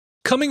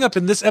Coming up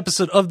in this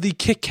episode of the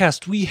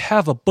Kickcast, we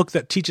have a book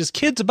that teaches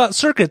kids about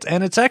circuits,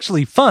 and it's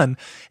actually fun,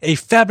 a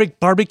fabric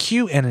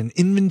barbecue, and an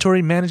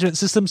inventory management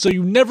system so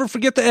you never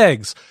forget the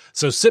eggs.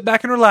 So sit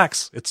back and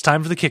relax. It's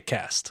time for the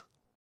Kickcast.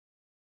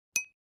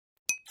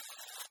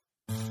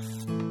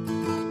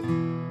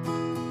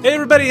 Hey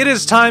everybody, it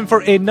is time for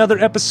another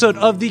episode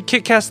of the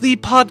Kickcast, the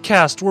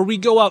podcast where we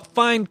go out,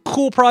 find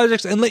cool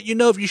projects, and let you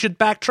know if you should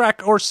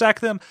backtrack or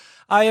sack them.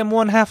 I am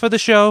one half of the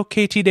show,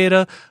 KT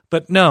Data,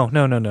 but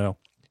no.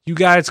 You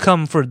guys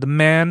come for the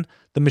man,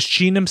 the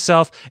machine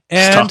himself,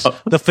 and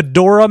the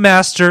Fedora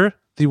master,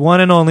 the one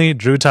and only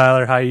Drew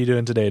Tyler. How are you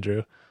doing today,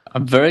 Drew?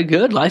 I'm very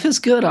good. Life is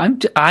good.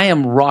 I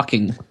am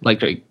rocking like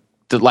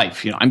the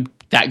life. I'm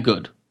that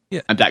good.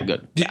 Yeah, I'm that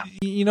good. Yeah.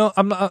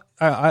 I'm not.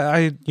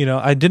 I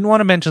didn't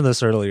want to mention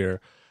this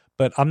earlier,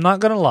 but I'm not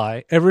gonna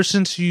lie. Ever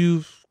since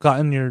you've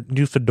gotten your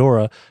new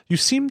Fedora, you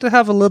seem to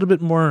have a little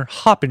bit more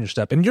hop in your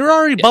step, and you're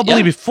already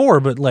bubbly before,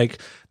 but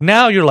like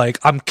now you're like,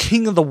 I'm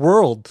king of the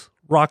world.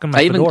 Rocking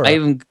my Fedora.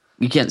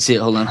 You can't see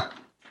it. Hold on.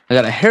 I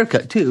got a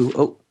haircut too.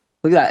 Oh,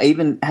 look at that. I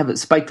even have it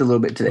spiked a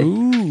little bit today.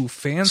 Ooh,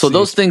 fancy. So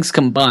those things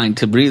combine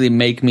to really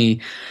make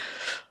me,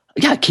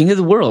 king of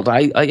the world.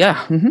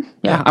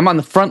 I'm on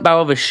the front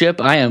bow of a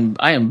ship. I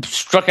am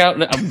struck out.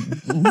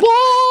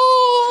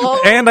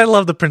 Whoa! And I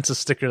love the princess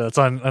sticker that's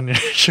on your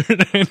shirt.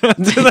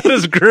 That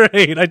is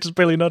great. I just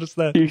barely noticed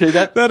that. You see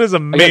that? That is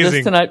amazing. I got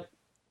this tonight.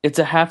 It's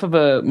a half of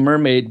a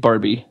mermaid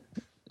Barbie.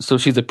 So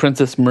she's a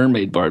princess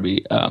mermaid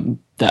Barbie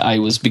that I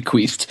was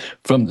bequeathed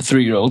from the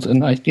 3-year-old,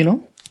 and it's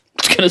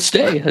gonna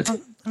stay.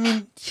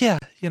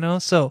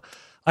 So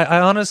I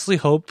honestly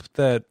hope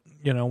that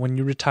when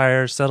you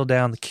retire, settle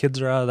down, the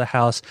kids are out of the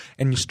house,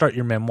 and you start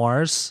your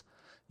memoirs.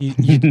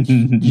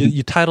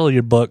 You title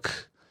your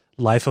book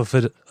 "Life of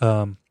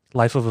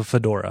a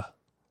Fedora,"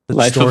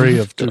 the story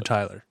of Drew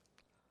Tyler.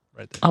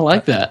 Right there. I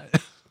like that.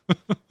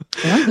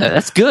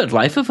 That's good.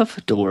 Life of a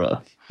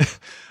Fedora.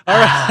 All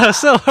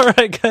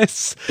right,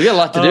 guys. We got a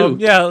lot to do.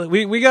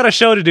 We got a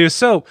show to do.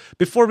 So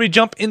before we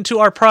jump into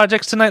our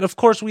projects tonight, of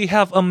course, we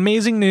have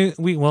amazing news.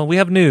 We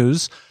have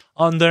news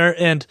on there,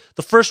 and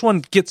the first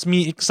one gets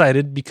me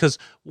excited because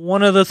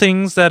one of the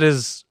things that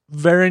is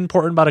very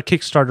important about a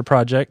Kickstarter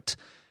project,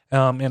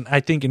 and I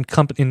think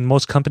in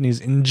most companies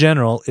in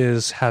general,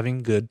 is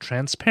having good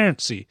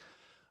transparency.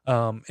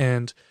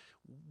 And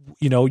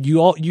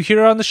you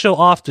hear on the show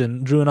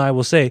often, Drew and I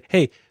will say,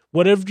 hey,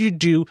 whatever you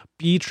do,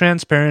 be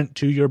transparent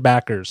to your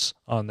backers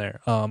on there.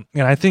 And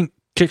I think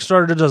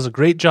Kickstarter does a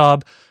great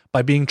job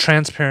by being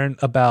transparent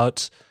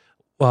about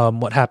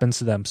what happens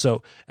to them.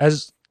 So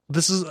as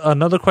this is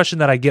another question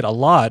that I get a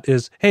lot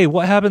is, hey,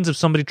 what happens if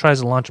somebody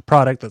tries to launch a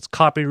product that's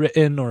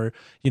copywritten or,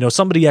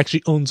 somebody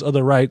actually owns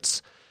other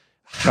rights?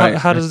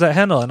 How does that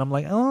handle? And I'm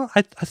like,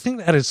 I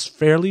think that is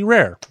fairly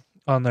rare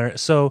on there.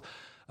 So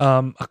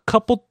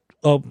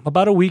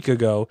about a week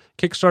ago,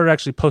 Kickstarter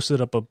actually posted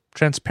up a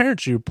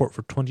transparency report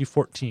for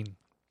 2014.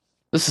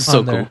 This is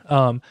so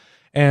cool.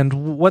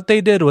 And what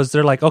they did was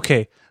they're like,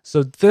 okay,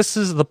 so this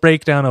is the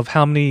breakdown of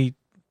how many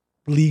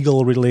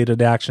legal related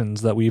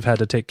actions that we've had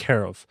to take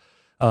care of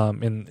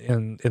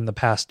in the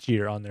past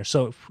year on there.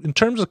 So in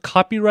terms of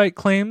copyright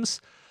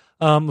claims,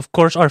 of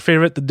course, our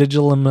favorite, the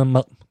Digital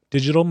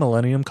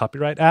Millennium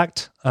Copyright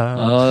Act.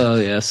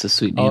 The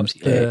sweet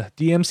DMCA.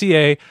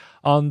 DMCA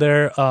on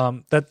there,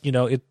 that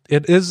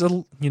it is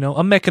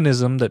a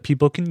mechanism that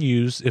people can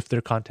use if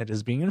their content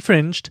is being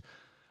infringed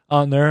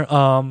on there.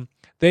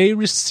 They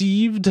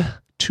received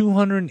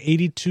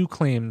 282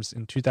 claims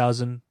in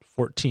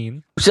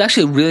 2014, which is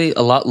actually really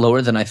a lot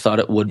lower than I thought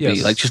it would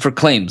be. Like just for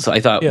claims, I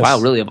thought, wow,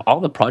 really, of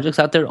all the projects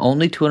out there,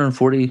 only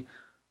 240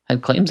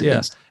 had claims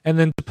against. And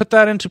then to put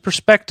that into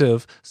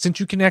perspective, since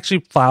you can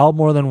actually file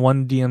more than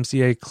one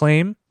DMCA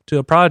claim to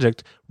a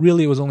project,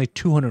 really it was only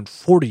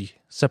 240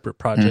 separate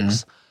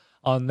projects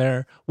on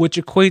there, which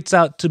equates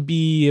out to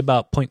be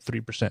about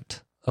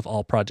 0.3% of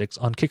all projects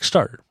on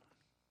Kickstarter.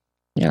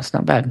 Yeah, it's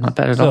not bad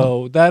at all.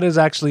 So that is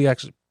actually,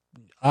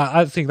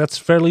 I think that's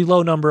a fairly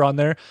low number on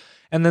there.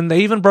 And then they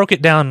even broke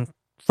it down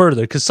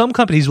further because some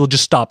companies will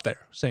just stop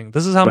there saying,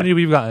 this is how many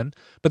we've gotten.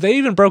 But they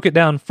even broke it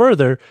down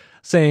further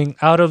saying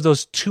out of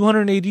those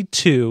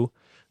 282,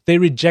 they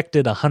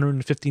rejected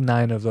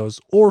 159 of those,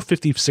 or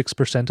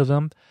 56% of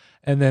them.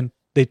 And then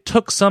they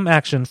took some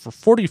action for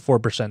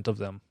 44% of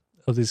them,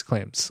 of these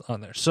claims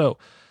on there. So,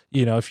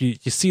 if you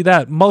see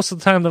that, most of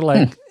the time they're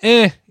like,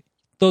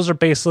 those are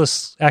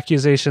baseless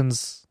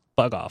accusations,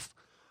 bug off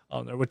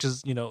on there, which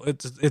is,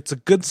 it's a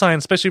good sign,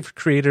 especially for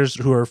creators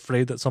who are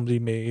afraid that somebody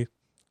may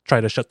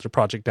try to shut their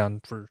project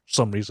down for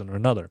some reason or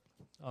another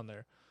on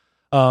there.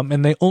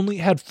 And they only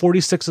had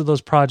 46 of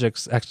those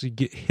projects actually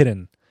get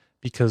hidden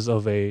because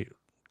of a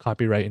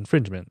copyright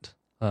infringement.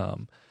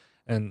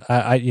 And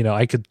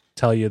I could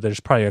tell you there's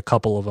probably a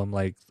couple of them,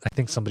 like I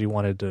think somebody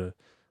wanted to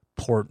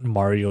port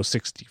Mario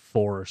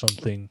 64 or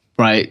something.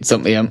 Right,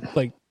 something.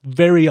 Like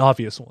very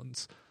obvious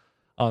ones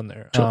on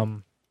there.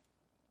 Sure.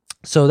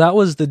 So that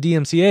was the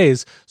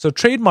DMCA's. So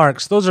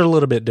trademarks, those are a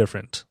little bit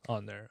different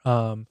on there.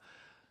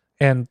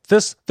 And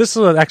this is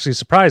what actually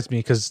surprised me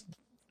because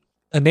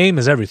a name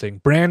is everything.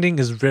 Branding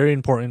is very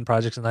important in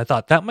projects, and I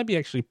thought that might be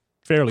actually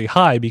fairly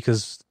high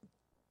because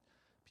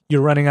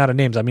you're running out of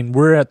names. I mean,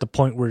 we're at the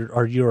point where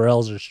our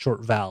URLs are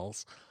short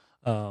vowels.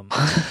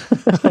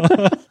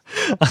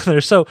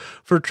 So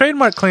for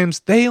trademark claims,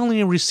 they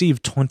only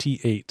received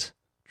 28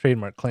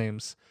 trademark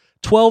claims.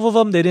 12 of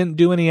them, they didn't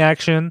do any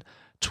action.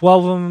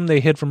 12 of them, they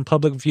hid from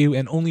public view,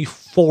 and only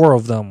 4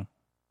 of them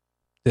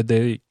did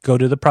they go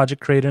to the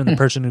project creator and the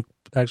person who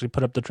actually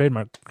put up the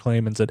trademark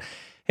claim and said,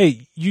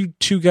 hey, you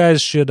two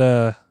guys should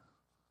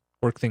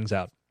work things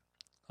out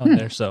on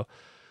there. So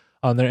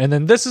on there. And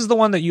then this is the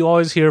one that you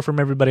always hear from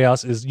everybody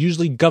else is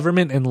usually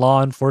government and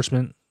law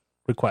enforcement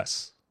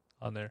requests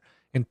on there.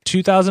 In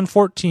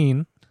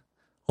 2014,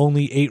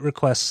 only 8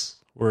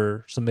 requests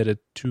were submitted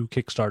to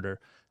Kickstarter,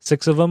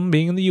 6 of them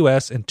being in the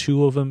US and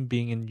 2 of them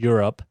being in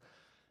Europe.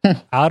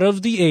 Out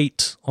of the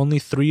 8, only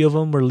 3 of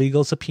them were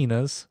legal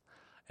subpoenas,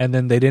 and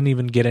then they didn't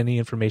even get any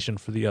information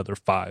for the other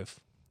 5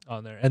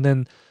 on there. And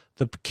then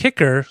the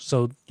kicker,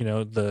 so, you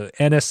know, the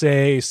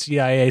NSA,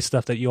 CIA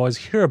stuff that you always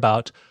hear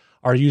about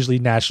are usually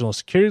national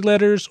security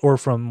letters or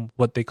from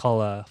what they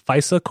call a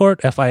FISA court,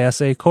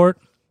 F-I-S-A court.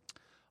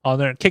 On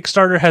there,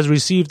 Kickstarter has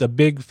received a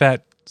big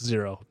fat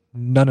 0.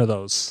 None of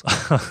those.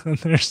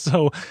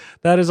 So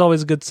that is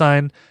always a good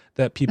sign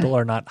that people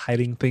are not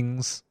hiding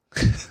things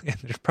in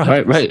their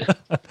projects. Right.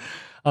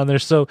 On there.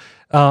 So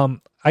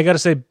I got to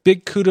say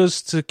big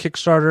kudos to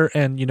Kickstarter,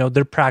 and, you know,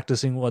 they're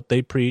practicing what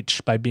they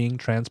preach by being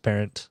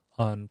transparent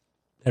on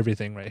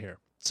everything right here.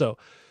 So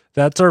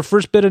that's our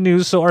first bit of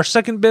news. So our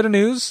second bit of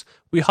news,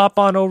 we hop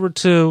on over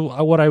to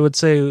what I would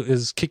say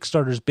is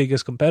Kickstarter's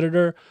biggest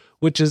competitor,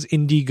 which is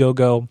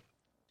Indiegogo.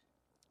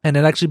 And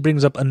it actually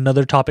brings up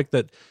another topic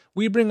that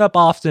we bring up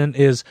often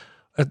is,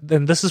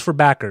 and this is for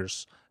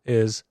backers,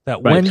 is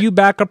that when you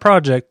back a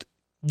project,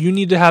 you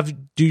need to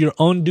do your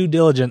own due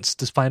diligence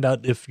to find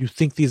out if you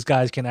think these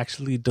guys can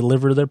actually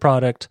deliver their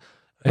product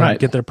and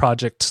get their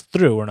projects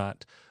through or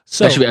not.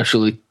 So that should be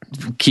actually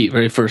key,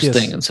 very first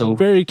thing. And so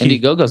very key.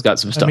 Indiegogo's got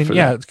some stuff for that.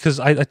 Yeah, because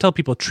I tell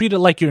people, treat it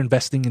like you're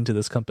investing into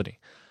this company.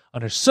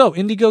 So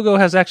Indiegogo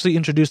has actually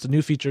introduced a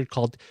new feature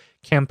called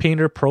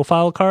Campaigner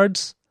Profile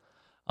Cards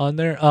on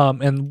there.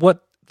 And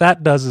what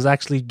that does is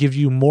actually give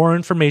you more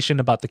information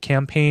about the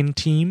campaign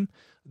team,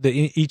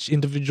 each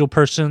individual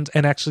person,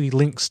 and actually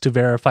links to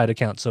verified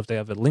accounts. So if they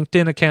have a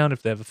LinkedIn account,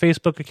 if they have a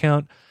Facebook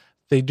account,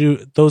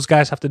 those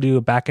guys have to do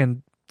a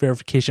back-end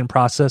verification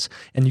process,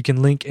 and you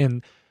can link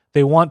in.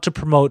 They want to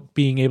promote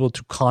being able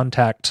to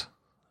contact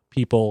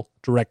people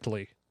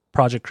directly,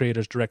 project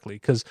creators directly,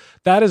 because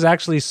that is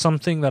actually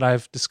something that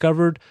I've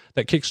discovered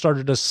that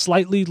Kickstarter does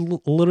slightly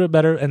a little bit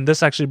better, and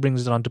this actually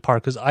brings it on to par,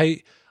 because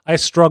I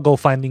struggle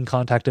finding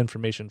contact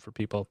information for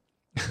people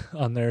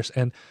on theirs,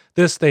 and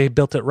this, they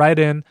built it right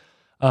in.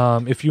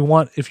 If you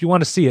want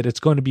to see it, it's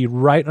going to be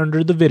right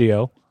under the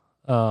video,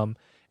 and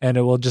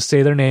it will just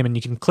say their name, and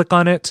you can click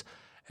on it,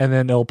 and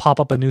then it'll pop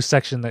up a new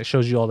section that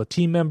shows you all the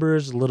team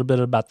members, a little bit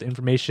about the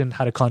information,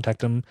 how to contact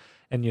them,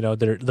 and, you know,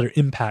 their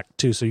impact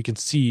too, so you can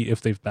see if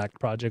they've backed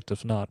project,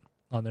 if not,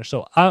 on there.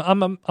 So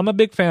I'm a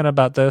big fan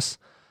about this.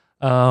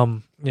 You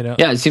know,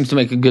 yeah, it seems to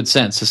make a good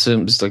sense. It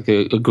seems like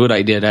a good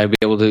idea to be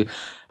able to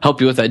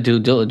help you with that due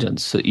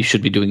diligence that you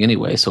should be doing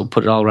anyway. So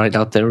put it all right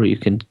out there where you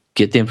can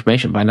get the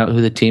information, find out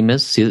who the team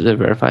is, see that they're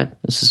verified.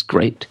 This is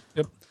great.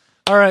 Yep.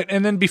 All right,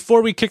 and then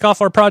before we kick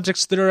off our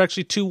projects, there are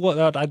actually 2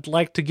 that I'd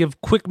like to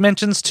give quick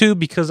mentions to,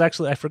 because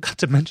actually I forgot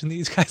to mention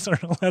these guys on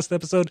the last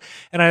episode,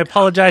 and I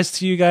apologize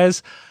to you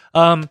guys.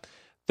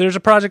 There's a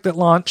project that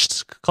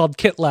launched called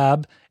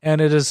KitLab,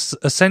 and it is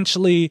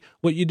essentially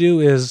what you do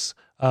is,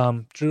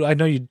 Drew, I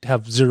know you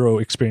have 0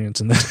 experience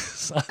in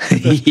this,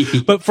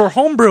 but for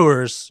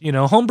homebrewers, you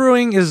know,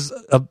 homebrewing is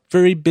a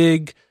very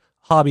big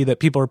hobby that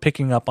people are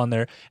picking up on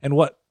there, and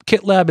what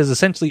KitLab is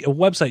essentially a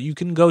website you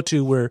can go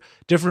to where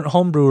different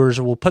homebrewers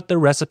will put their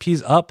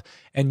recipes up,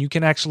 and you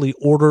can actually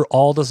order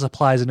all the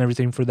supplies and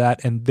everything for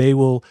that, and they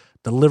will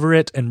deliver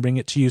it and bring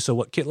it to you. So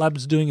what KitLab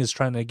is doing is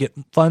trying to get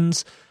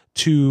funds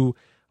to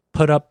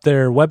put up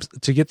their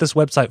to get this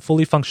website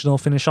fully functional,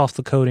 finish off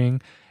the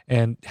coding,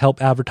 and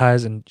help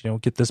advertise and, you know,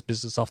 get this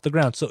business off the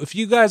ground. So if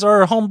you guys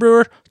are a home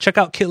brewer, check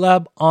out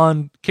KitLab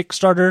on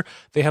Kickstarter.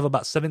 They have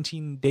about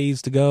 17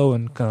 days to go,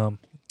 and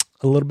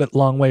a little bit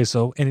long way,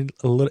 so any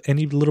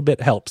little bit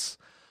helps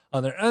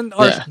on there. And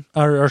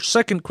our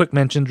second quick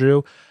mention,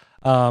 Drew,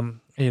 you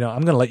know,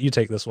 I'm going to let you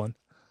take this one.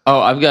 Oh,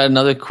 I've got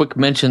another quick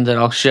mention that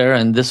I'll share,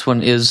 and this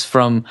one is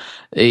from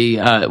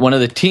one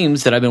of the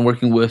teams that I've been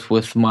working with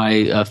my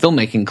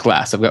filmmaking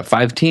class. I've got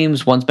 5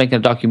 teams. One's making a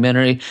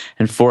documentary,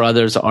 and 4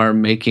 others are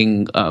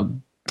making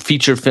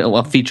feature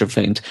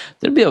films.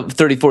 There'd be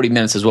 30, 40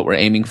 minutes is what we're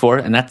aiming for,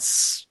 and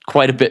that's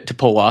quite a bit to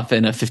pull off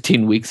in a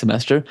 15-week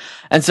semester.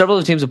 And several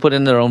of the teams have put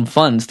in their own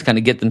funds to kind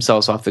of get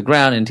themselves off the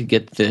ground and to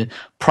get the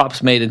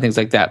props made and things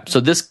like that. So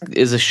this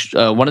is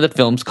one of the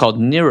films called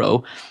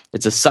Nero.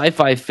 It's a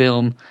sci-fi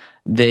film.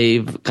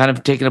 They've kind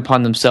of taken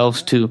upon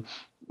themselves to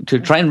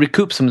try and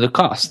recoup some of the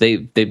costs.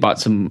 They bought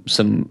some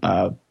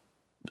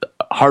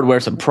hardware,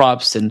 some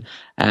props, and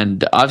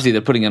and obviously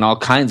they're putting in all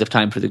kinds of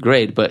time for the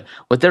grade. But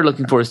what they're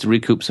looking for is to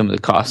recoup some of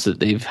the costs that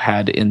they've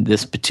had in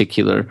this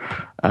particular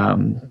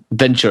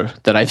venture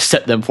that I've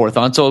set them forth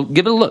on. So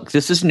give it a look.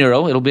 This is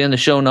Neuro. It'll be in the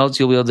show notes.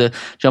 You'll be able to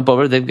jump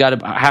over. They've got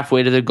about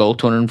halfway to their goal,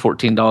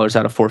 $214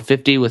 out of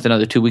 $450, with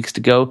another 2 weeks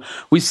to go.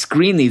 We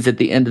screen these at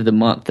the end of the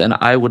month, and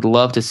I would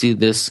love to see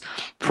this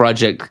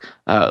project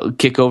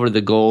kick over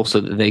the goal so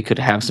that they could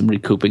have some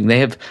recouping.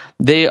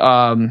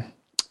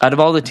 Out of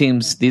all the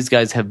teams, these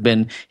guys have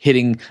been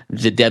hitting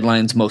the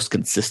deadlines most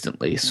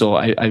consistently. So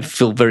I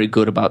feel very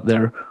good about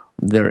their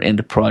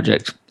end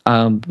project.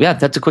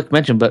 That's a quick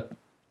mention, but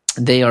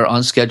they are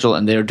on schedule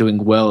and they are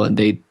doing well, and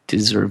they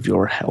deserve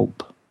your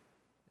help.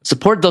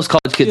 Support those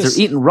college kids. Yes.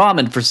 They're eating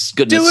ramen, for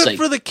goodness sake. Do it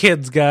for the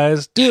kids,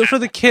 guys. Do it for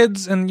the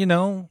kids, and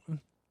And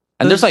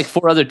there's like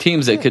 4 other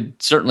teams that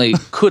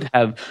could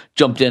have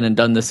jumped in and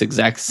done this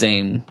exact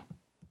same.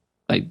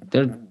 Like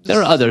there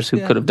are others who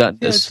could have done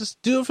this.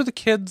 Just do it for the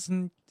kids,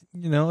 and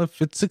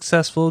if it's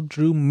successful,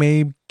 Drew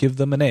may give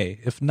them an A.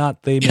 If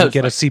not, they may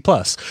get a C+.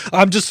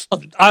 I'm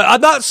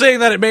not saying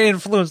that it may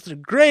influence their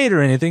grade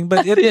or anything,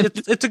 but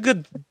it's a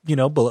good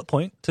bullet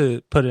point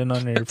to put in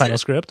on your final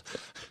script.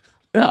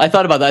 Yeah, I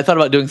thought about that. I thought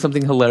about doing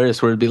something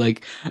hilarious where it'd be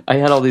like, I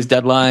had all these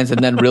deadlines,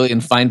 and then really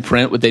in fine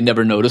print, what they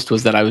never noticed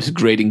was that I was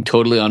grading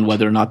totally on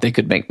whether or not they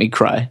could make me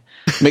cry,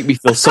 make me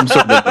feel some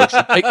sort of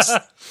emotion, like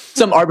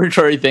some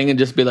arbitrary thing, and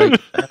just be like,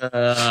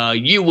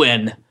 you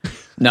win.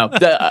 No,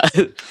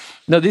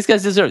 these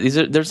guys deserve.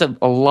 There's a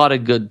lot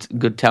of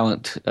good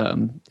talent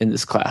in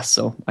this class,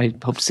 so I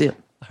hope to see it.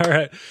 All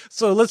right,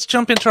 so let's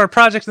jump into our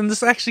project, and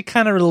this actually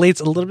kind of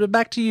relates a little bit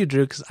back to you,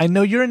 Drew, because I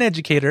know you're an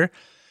educator,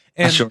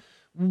 and Sure.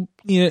 And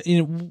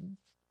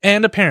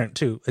a parent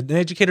too, an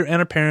educator and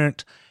a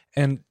parent.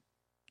 And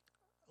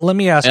let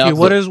me ask you,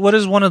 what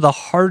is one of the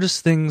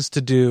hardest things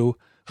to do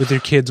with your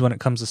kids when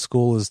it comes to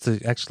school is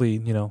to actually,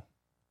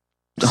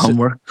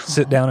 homework,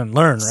 sit down and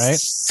learn, right?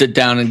 Sit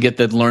down and get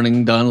the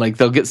learning done. Like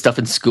they'll get stuff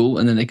in school,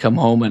 and then they come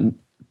home and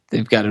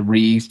they've got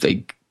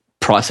to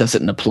process it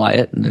and apply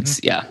it. And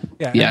it's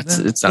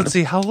it's let's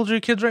see, how old are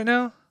your kids right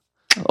now?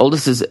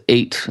 Oldest is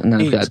 8, and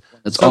then I've got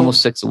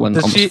almost 6. One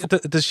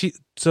does she?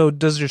 So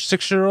does your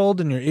 6-year-old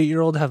and your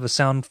 8-year-old have a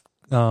sound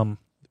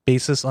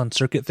basis on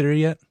circuit theory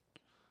yet?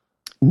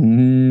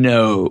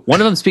 No, one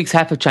of them speaks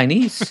half of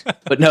Chinese,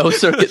 but no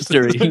circuit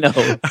theory. No.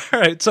 All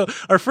right, so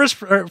our first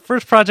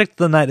project of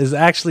the night is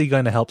actually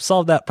going to help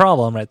solve that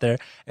problem right there,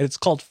 and it's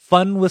called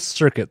Fun with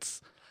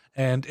Circuits,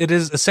 and it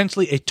is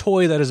essentially a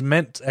toy that is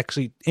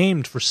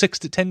aimed for 6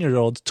 to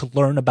 10-year-olds to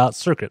learn about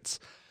circuits.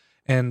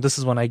 And this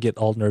is when I get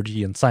all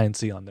nerdy and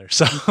sciencey on there.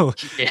 So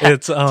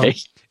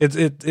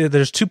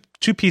there's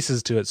two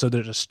pieces to it. So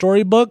there's a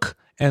storybook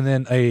and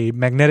then a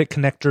magnetic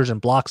connectors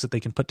and blocks that they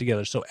can put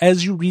together. So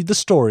as you read the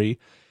story,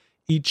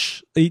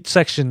 each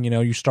section,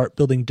 you start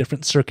building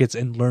different circuits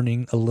and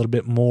learning a little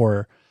bit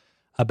more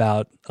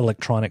about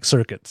electronic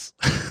circuits.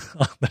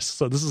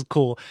 So this is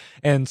cool.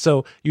 And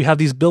so you have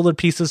these builder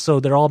pieces,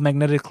 so they're all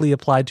magnetically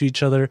applied to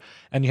each other,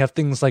 and you have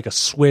things like a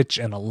switch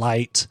and a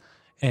light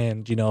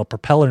and a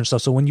propeller and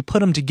stuff. So when you put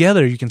them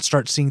together, you can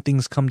start seeing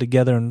things come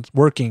together and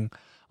working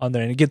on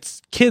there, and it gets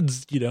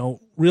kids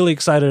really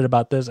excited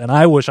about this. And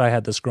I wish I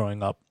had this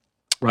growing up,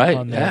 right?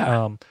 On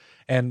there.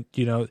 And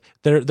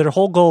their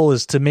whole goal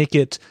is to make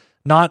it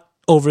not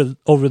over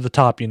the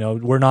top.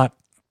 We're not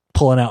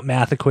pulling out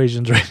math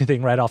equations or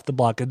anything right off the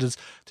block. It is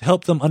to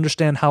help them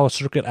understand how a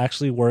circuit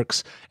actually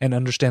works and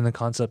understand the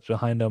concepts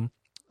behind them.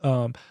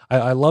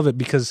 I love it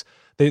because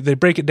they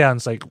break it down.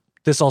 It's like,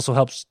 this also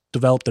helps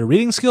develop their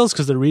reading skills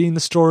because they're reading the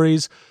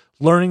stories,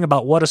 learning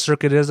about what a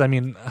circuit is. I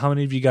mean, how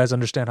many of you guys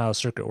understand how a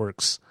circuit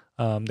works?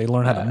 They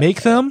learn how to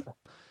make them.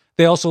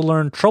 They also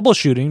learn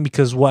troubleshooting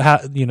because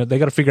they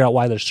got to figure out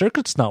why their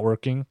circuit's not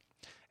working,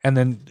 and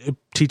then it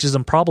teaches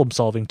them problem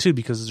solving too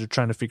because they're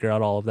trying to figure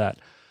out all of that.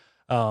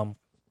 I'm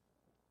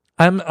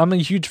a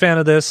huge fan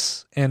of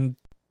this, and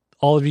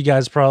all of you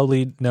guys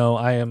probably know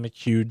I am a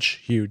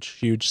huge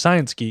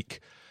science geek,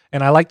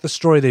 and I like the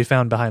story they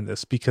found behind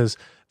this because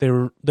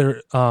one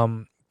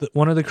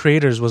of the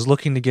creators was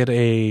looking to get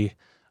a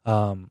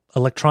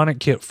electronic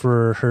kit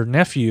for her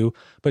nephew,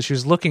 but she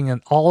was looking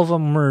and all of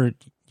them were,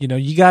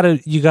 you gotta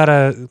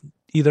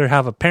either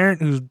have a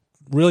parent who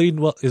really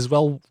is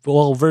well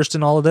versed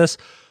in all of this,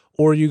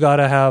 or you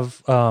gotta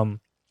have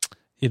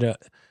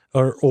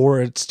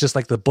or it's just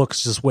like the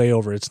book's just way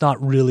over. It's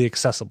not really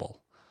accessible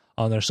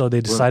on there, so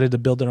they decided to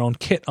build their own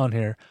kit on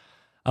here.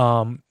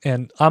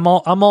 And I'm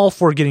all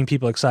for getting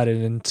people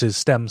excited into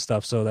STEM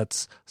stuff. So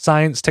that's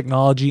science,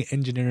 technology,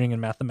 engineering,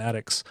 and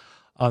mathematics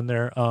on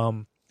there.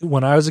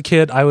 When I was a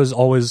kid, I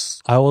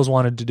always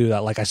wanted to do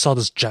that. Like I saw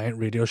this giant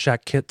Radio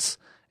Shack kits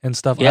and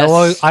stuff.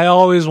 Yes. I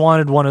always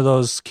wanted one of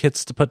those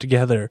kits to put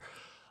together.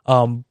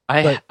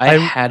 I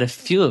had a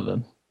few of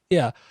them.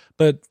 Yeah.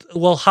 But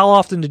how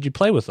often did you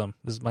play with them?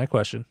 Is my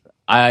question.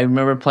 I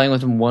remember playing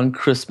with them one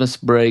Christmas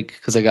break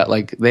because I got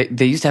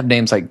they used to have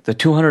names like the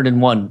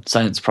 201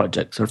 science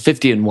projects or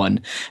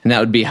 50-1, and that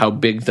would be how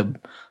big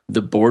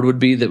the board would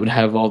be that would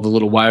have all the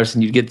little wires,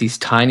 and you'd get these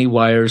tiny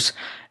wires,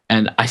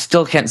 And I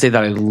still can't say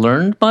that I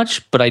learned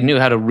much, but I knew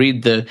how to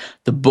read the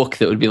book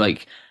that would be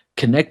like,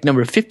 connect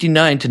number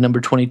 59 to number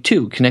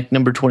 22, connect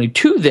number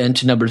 22 then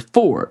to number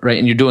 4, right?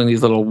 And you're doing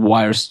these little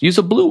wires, use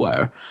a blue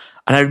wire.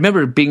 And I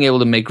remember being able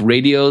to make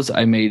radios.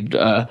 I made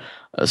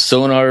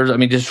sonars. I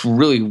mean, just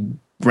really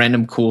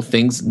random cool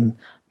things, and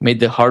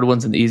made the hard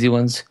ones and the easy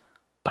ones.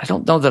 But I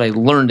don't know that I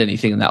learned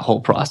anything in that whole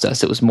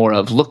process. It was more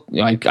of, look,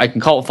 I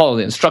can follow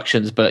the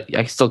instructions, but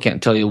I still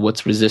can't tell you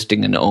what's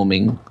resisting and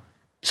ohming.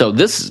 So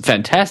this is a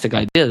fantastic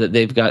idea that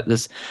they've got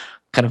this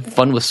kind of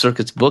fun with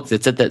circuits book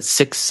that's at that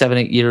 6, 7,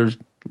 8 year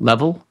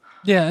level.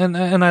 Yeah,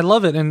 and I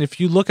love it. And if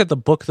you look at the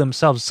book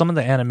themselves, some of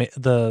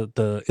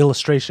the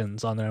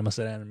illustrations on there, I almost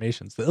said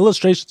animations, the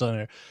illustrations on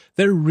there,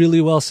 they're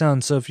really well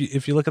sound. So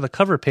if you look at the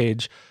cover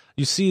page,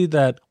 you see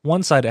that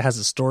one side it has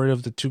a story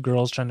of the two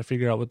girls trying to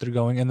figure out what they're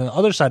going, and then the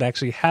other side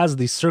actually has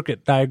the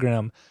circuit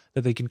diagram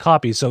that they can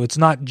copy. So it's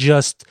not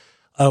just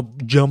a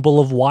jumble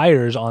of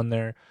wires on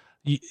there.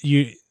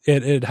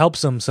 It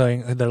helps them,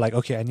 saying they're like,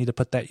 okay, I need to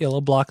put that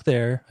yellow block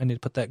there, I need to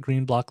put that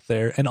green block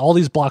there, and all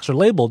these blocks are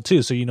labeled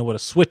too, so you know what a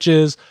switch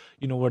is,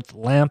 you know what the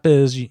lamp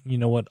is, you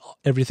know what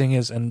everything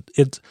is, and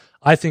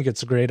I think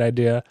it's a great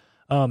idea.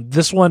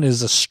 This one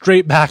is a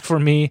straight back for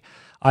me.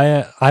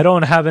 I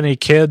don't have any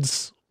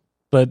kids,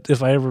 but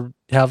if I ever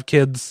have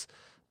kids,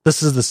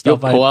 this is the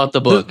stuff. You'll pull out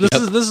the book.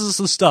 This is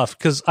the stuff,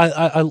 because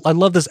I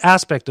love this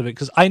aspect of it,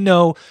 because I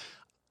know.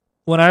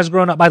 When I was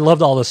growing up, I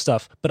loved all this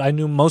stuff, but I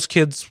knew most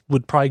kids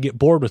would probably get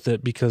bored with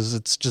it because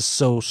it's just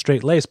so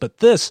straight-laced. But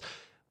this,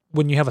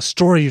 when you have a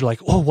story, you're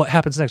like, oh, what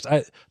happens next?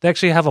 They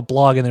actually have a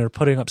blog, and they were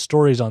putting up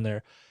stories on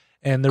there.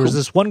 And there was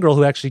this one girl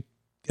who actually,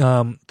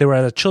 they were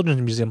at a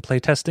children's museum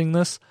playtesting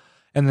this,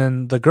 and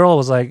then the girl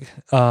was like,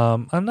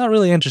 I'm not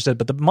really interested,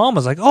 but the mom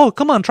was like, oh,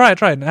 come on, try it.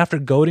 And after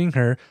goading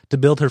her to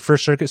build her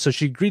first circuit, so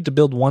she agreed to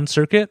build one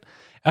circuit.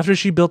 After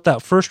she built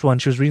that first one,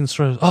 she was reading the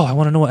story. Oh, I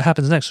want to know what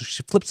happens next. So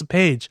she flips a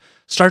page,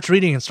 starts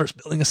reading, and starts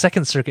building a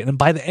second circuit. And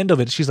by the end of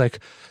it, she's like,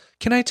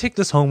 can I take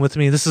this home with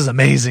me? This is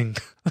amazing.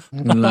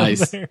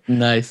 Nice.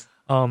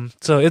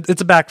 So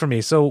it's a back for me.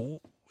 So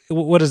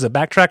what is it?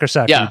 Backtrack or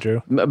sack? Yeah,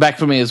 Drew? Back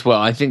for me as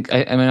well. I think.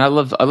 I mean, I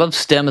love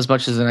STEM as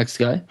much as the next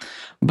guy,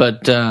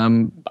 but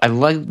I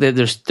like that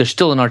there's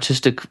still an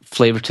artistic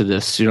flavor to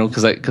this. You know,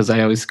 because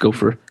I always go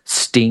for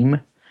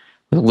STEAM.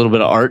 A little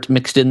bit of art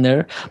mixed in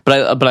there,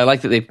 but I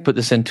like that they put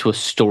this into a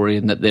story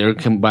and that they're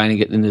combining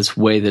it in this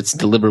way that's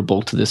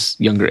deliverable to this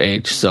younger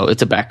age. So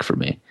it's a back for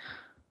me.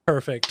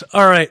 Perfect.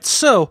 All right.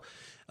 So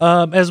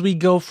as we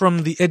go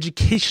from the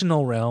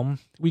educational realm,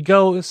 we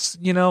go,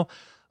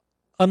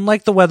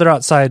 unlike the weather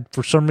outside,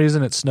 for some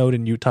reason it snowed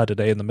in Utah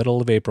today in the middle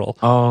of April.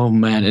 Oh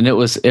man, and it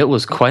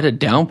was quite a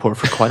downpour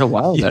for quite a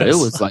while there. Yes. It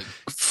was like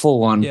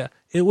full on. Yeah,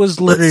 it was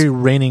literally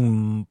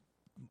raining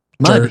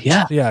mud. Dirt.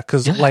 Yeah,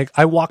 because like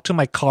I walked to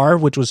my car,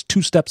 which was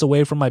 2 steps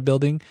away from my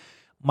building.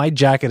 My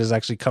jacket is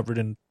actually covered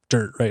in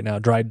dirt right now,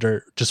 dried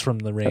dirt, just from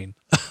the rain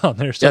on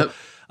there. So,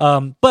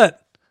 but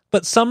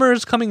summer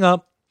is coming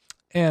up,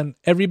 and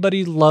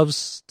everybody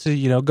loves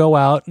to go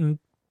out and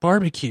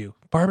barbecue.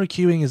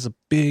 Barbecuing is a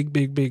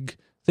big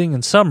thing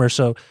in summer.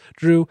 So,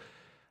 Drew,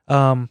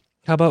 how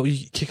about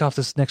we kick off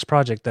this next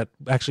project that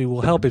actually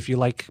will help if you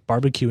like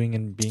barbecuing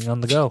and being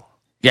on the go?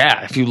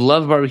 Yeah, if you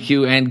love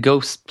barbecue and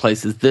ghost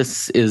places,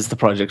 this is the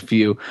project for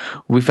you.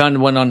 We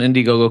found one on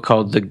Indiegogo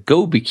called the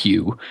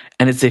GoBQ,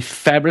 and it's a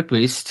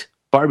fabric-based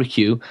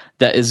barbecue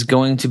that is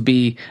going to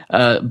be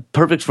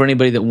perfect for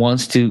anybody that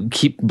wants to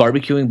keep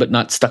barbecuing but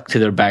not stuck to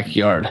their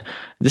backyard.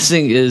 This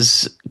thing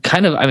is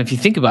kind of, if you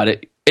think about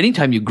it,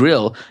 anytime you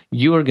grill,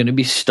 you are going to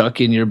be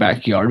stuck in your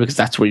backyard because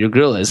that's where your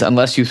grill is,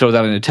 unless you throw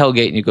that in a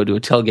tailgate and you go to a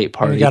tailgate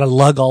party. You got to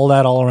lug all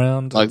that all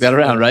around. Lug that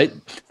around, right?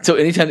 So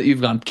anytime that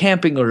you've gone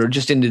camping or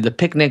just into the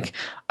picnic,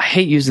 I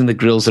hate using the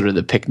grills that are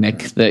the picnic,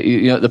 that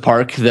the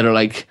park, that are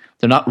like,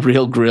 they're not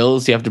real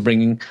grills. You have to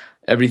bring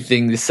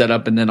everything to set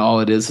up, and then all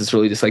it is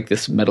really just like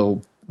this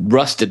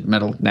rusted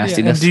metal nastiness.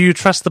 Yeah, and do you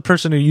trust the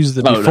person who used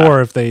it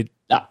before if they...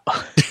 No.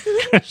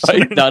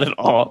 Right? Not at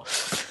all.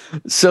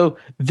 So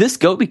this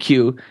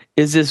GoBQ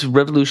is this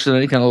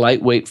revolutionary kind of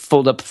lightweight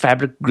fold-up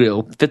fabric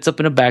grill. Fits up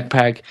in a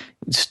backpack,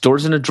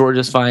 stores in a drawer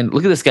just fine.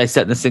 Look at this guy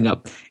setting this thing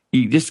up.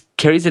 He just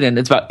carries it in.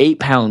 It's about 8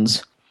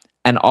 pounds,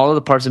 and all of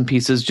the parts and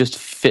pieces just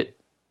fit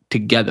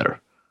together.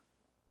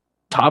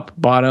 Top,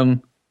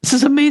 bottom. This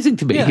is amazing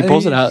to me. Yeah, he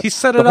pulls it out. He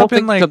set it up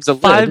in like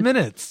 5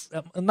 minutes.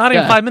 Not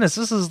even 5 minutes.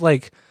 This is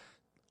like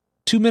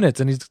 2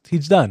 minutes, and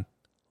he's done.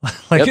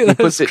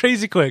 It's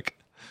crazy quick.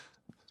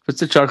 Puts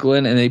the charcoal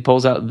in, and then he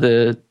pulls out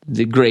the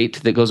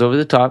grate that goes over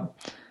the top,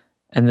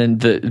 and then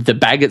the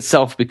bag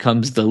itself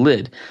becomes the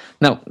lid.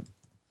 Now,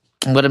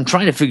 what I'm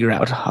trying to figure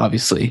out,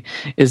 obviously,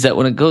 is that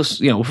when it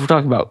goes, if we're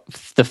talking about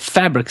the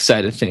fabric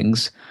side of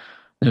things,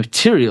 the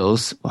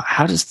materials,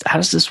 how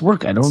does this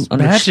work? I don't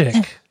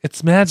understand.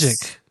 It's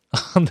magic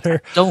on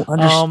there. Don't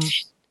understand.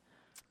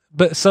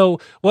 But so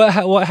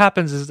what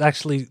happens is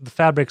actually the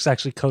fabric's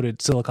actually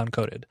silicone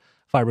coated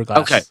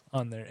fiberglass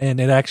on there, and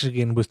it actually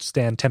can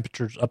withstand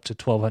temperatures up to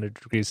 1,200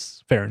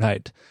 degrees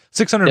Fahrenheit.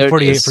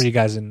 648 for you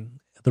guys in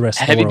the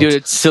rest of the Heavy world.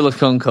 duty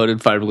silicone coated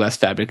fiberglass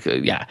fabric.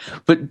 Yeah,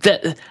 but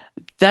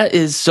that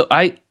is so.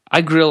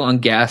 I grill on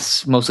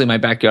gas mostly in my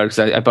backyard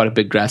because I bought a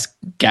big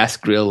gas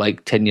grill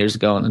like 10 years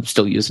ago and I'm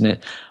still using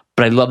it.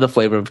 But I love the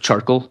flavor of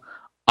charcoal.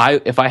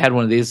 If I had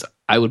one of these,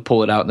 I would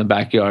pull it out in the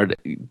backyard,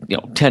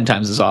 10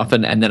 times as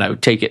often, and then I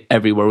would take it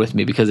everywhere with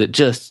me because it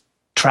just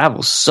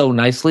travels so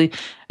nicely,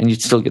 and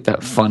you'd still get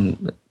that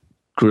fun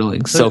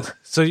grilling. So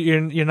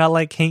you're not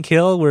like Hank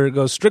Hill where it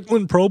goes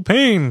Strickland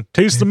propane,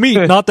 taste the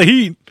meat, not the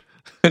heat.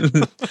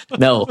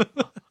 No,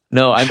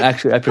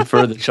 I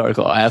prefer the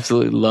charcoal. I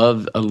absolutely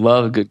love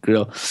a good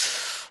grill.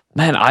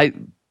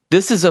 Man,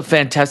 this is a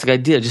fantastic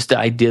idea. Just the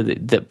idea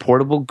that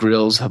portable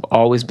grills have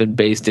always been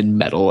based in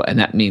metal, and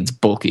that means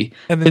bulky.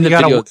 And then you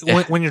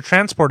gotta, when you're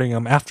transporting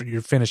them after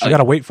you're finished, you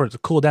gotta wait for it to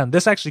cool down.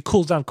 This actually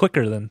cools down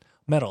quicker than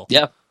metal.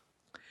 Yeah.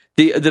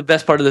 The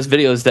best part of this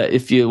video is that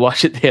if you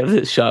watch it, they have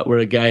this shot where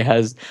a guy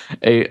has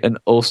an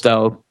old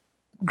style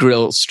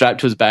grill strapped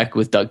to his back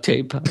with duct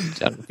tape. I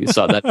don't know if you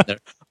saw that in there,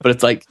 but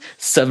it's like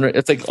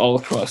it's like all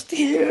across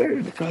here,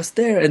 across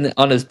there, and then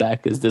on his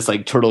back is this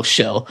like turtle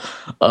shell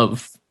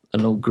of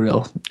an old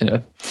grill.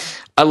 Anyway,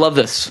 I love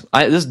this.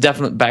 This is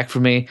definitely back for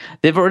me.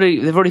 They've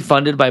already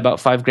funded by about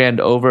 $5,000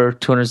 over.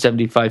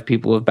 275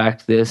 people have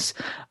backed this.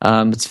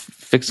 It's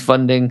fixed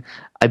funding.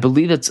 I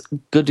believe it's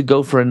good to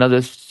go for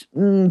another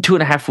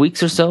 2.5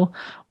 weeks or so.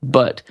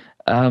 But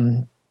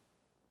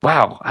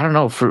wow, I don't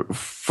know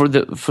for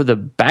the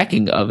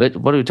backing of it.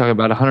 What are we talking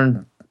about?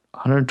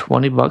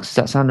 $120? Does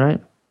that sound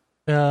right?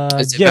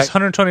 Yes,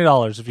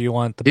 $120 if you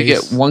want the base. You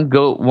get one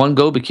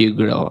GoBQ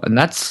grill, and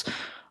that's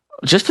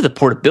just for the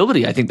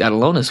portability. I think that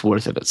alone is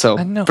worth it. So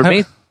for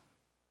me,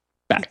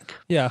 back.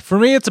 Yeah, for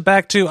me it's a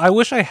back too. I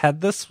wish I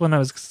had this when I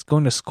was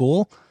going to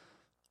school.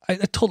 I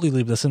totally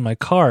leave this in my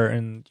car,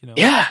 and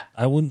yeah,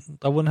 I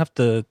wouldn't have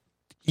to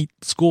eat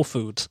school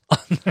foods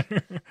on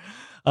there.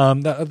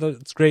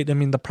 That's great. I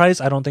mean, the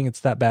price, I don't think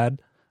it's that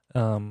bad,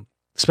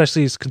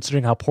 especially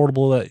considering how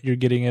portable that you're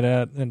getting it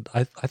at, and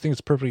I think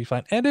it's perfectly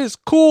fine. And it is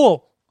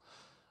cool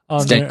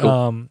on there.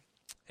 Cool.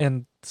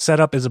 And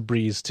setup is a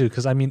breeze too,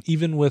 because I mean,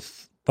 even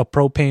with a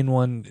propane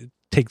one, it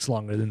takes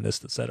longer than this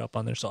to set up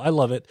on there. So I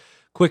love it.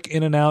 Quick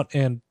in and out,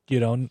 and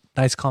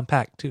nice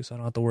compact too, so I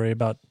don't have to worry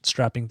about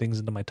strapping things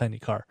into my tiny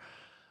car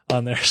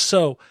on there.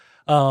 So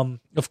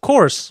of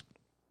course,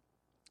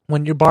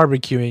 when you're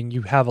barbecuing,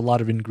 you have a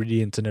lot of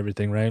ingredients and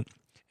everything, right?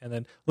 And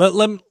then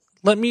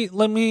let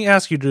me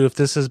ask you, Drew, if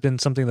this has been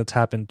something that's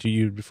happened to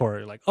you before.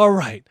 You're like, all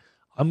right,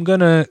 I'm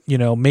gonna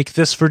make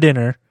this for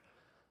dinner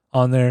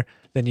on there.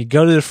 Then you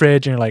go to the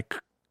fridge and you're like,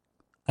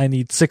 I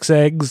need 6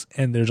 eggs,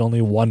 and there's only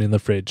 1 in the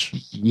fridge.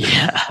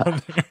 Yeah.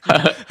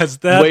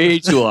 Way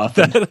too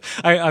often.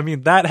 I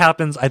mean, that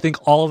happens. I think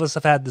all of us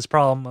have had this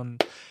problem,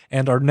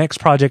 and our next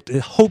project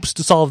hopes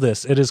to solve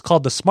this. It is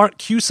called the Smart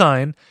Q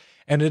Sign,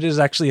 and it is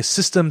actually a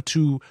system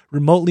to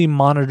remotely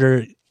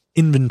monitor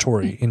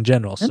inventory in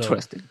general.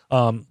 Interesting.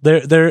 So,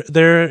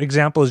 their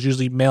example is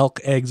usually milk,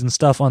 eggs, and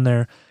stuff on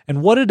there.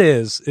 And what it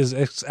is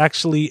it's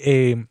actually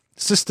a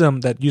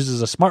system that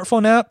uses a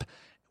smartphone app,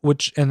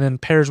 and then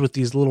pairs with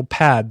these little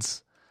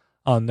pads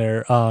on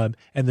there. And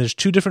there's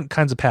 2 different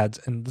kinds of pads,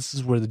 and this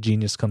is where the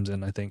genius comes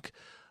in, I think.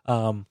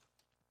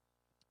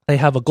 They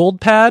have a gold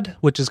pad,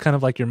 which is kind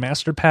of like your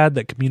master pad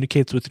that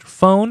communicates with your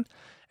phone.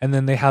 And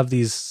then they have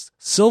these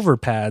silver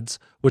pads,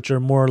 which are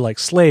more like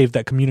slave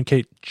that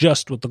communicate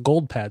just with the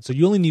gold pad. So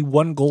you only need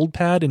 1 gold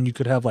pad, and you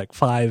could have like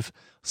 5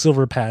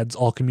 silver pads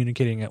all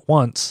communicating at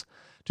once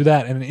to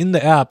that. And in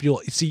the app,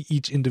 you'll see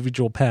each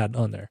individual pad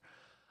on there.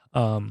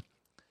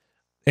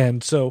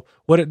 And so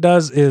what it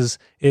does is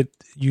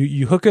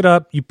you hook it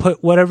up, you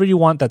put whatever you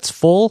want that's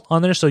full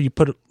on there. So you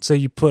put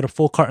a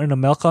full carton of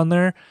milk on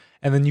there,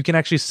 and then you can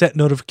actually set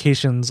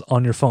notifications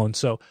on your phone.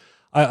 So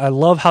I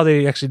love how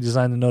they actually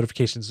design the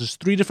notifications. There's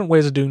 3 different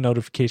ways of doing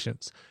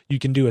notifications. You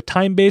can do a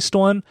time-based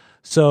one.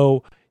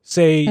 So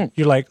say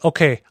you're like,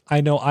 okay,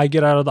 I know I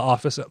get out of the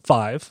office at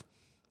 5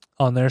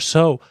 on there.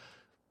 So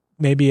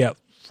maybe at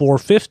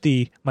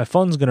 4:50, my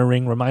phone's going to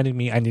ring reminding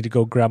me I need to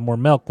go grab more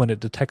milk when it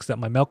detects that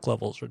my milk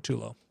levels are too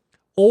low.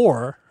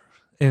 Or,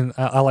 and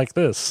I like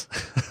this,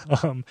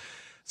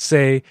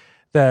 say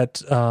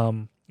that,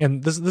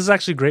 and this is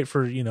actually great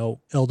for,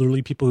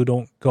 elderly people who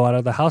don't go out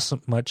of the house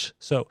much.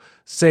 So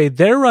say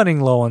they're running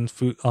low on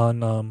food,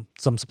 on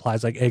some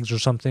supplies like eggs or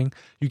something.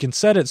 You can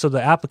set it so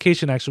the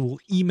application actually will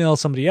email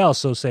somebody else.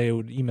 So say it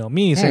would email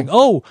me saying,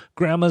 oh,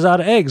 grandma's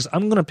out of eggs.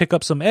 I'm going to pick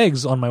up some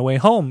eggs on my way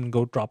home and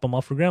go drop them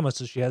off for grandma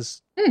so she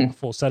has a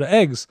full set of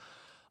eggs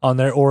on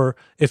there. Or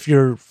if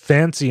you're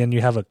fancy and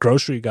you have a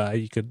grocery guy,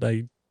 you could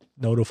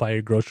notify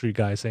your grocery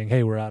guy saying,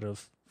 hey, we're out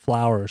of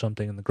flour or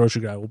something, and the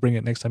grocery guy will bring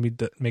it next time he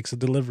makes a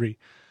delivery.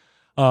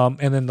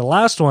 And then the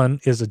last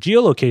one is a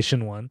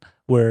geolocation one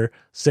where,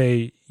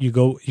 say, you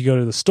go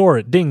to the store,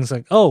 it dings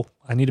like, oh,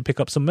 I need to pick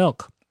up some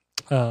milk.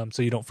 So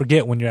you don't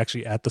forget when you're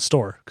actually at the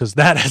store, because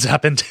that has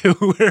happened too.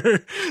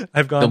 Where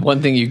I've gone, the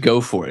one thing you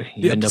go for,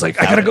 it's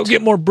like I gotta go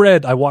get more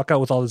bread. I walk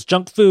out with all this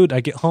junk food.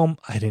 I get home,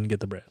 I didn't get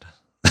the bread.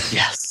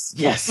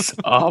 Yes.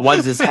 Oh, why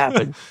does this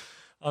happen?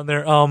 On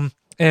there,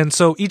 And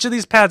so each of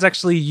these pads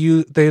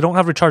actually they don't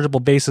have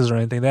rechargeable bases or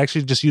anything. They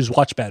actually just use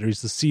watch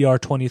batteries, the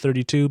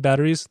CR2032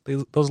 batteries.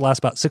 Those last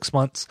about 6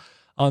 months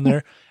on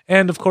there.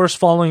 And of course,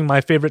 following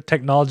my favorite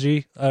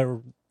technology,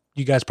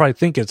 you guys probably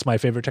think it's my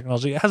favorite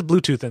technology. It has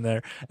Bluetooth in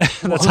there.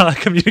 That's how it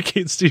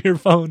communicates to your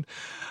phone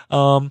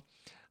on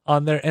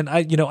there. And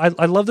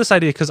I love this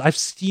idea because I've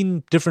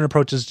seen different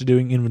approaches to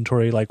doing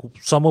inventory. Like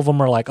some of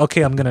them are like,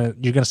 okay, you're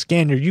gonna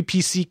scan your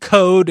UPC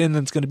code and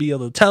then it's gonna be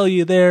able to tell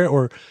you there,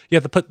 or you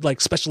have to put like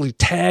specialty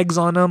tags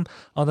on them.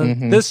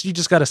 This, you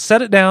just got to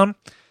set it down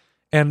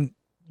and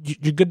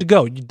you're good to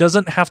go. It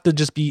doesn't have to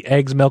just be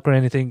eggs, milk, or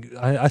anything.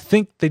 I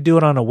think they do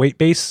it on a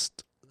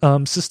weight-based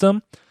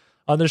system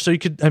on there. So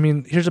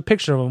here's a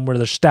picture of them where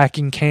they're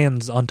stacking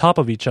cans on top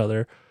of each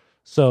other.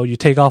 So you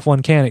take off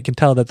one can, it can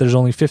tell that there's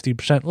only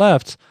 50%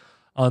 left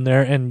on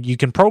there, and you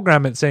can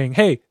program it saying,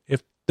 hey,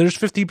 if there's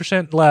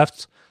 50%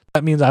 left,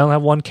 that means I only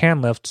have one can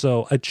left,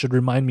 so it should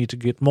remind me to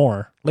get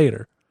more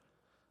later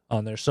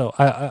on there. So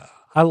I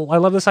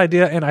love this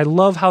idea, and I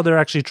love how they're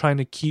actually trying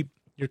to keep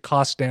your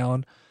costs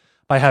down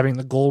by having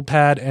the gold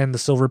pad and the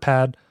silver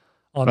pad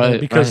on there.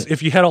 Because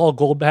if you had all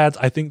gold pads,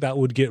 I think that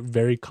would get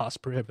very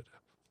cost prohibitive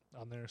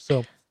on there.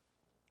 So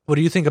what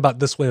do you think about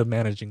this way of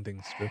managing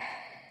things, Drew?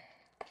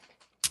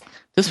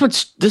 This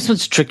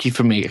one's tricky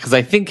for me because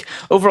I think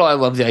overall I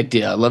love the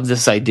idea. I love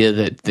this idea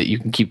that you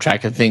can keep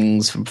track of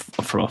things from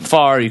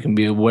afar. You can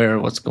be aware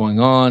of what's going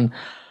on.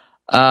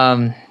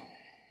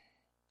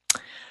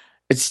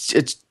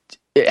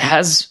 It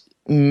has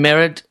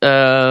merit.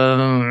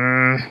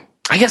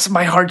 I guess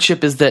my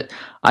hardship is that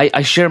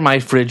I share my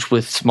fridge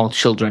with small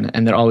children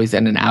and they're always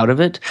in and out of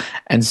it.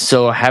 And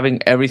so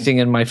having everything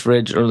in my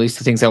fridge, or at least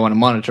the things I want to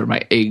monitor,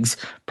 my eggs,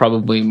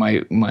 probably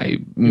my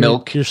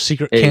milk. Your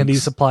secret candy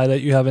supply that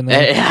you have in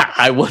there.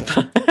 I would.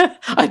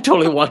 I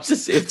totally want to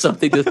see if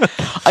something does.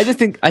 I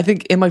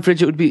think in my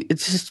fridge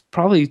it's just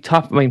probably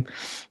top. I mean,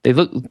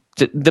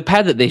 the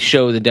pad that they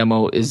show the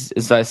demo is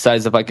the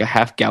size of like a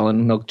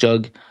half-gallon milk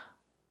jug.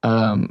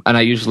 And I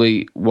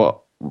usually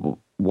will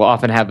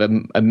often have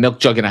a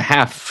milk jug and a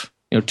half,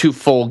 2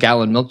 full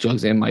gallon milk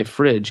jugs in my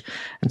fridge.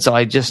 And so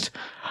I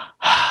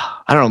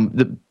don't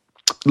know,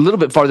 a little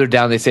bit farther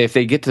down, they say if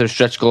they get to their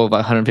stretch goal of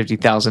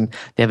 150,000,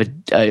 they have a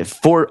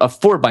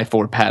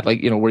 4x4 pad,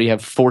 like, where you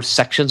have 4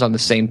 sections on the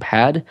same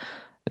pad.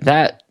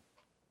 That,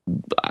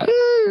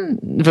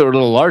 if it were a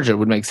little larger,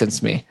 would make sense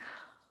to me.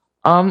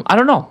 I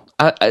don't know.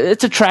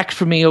 It's a track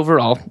for me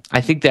overall.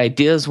 I think the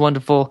idea is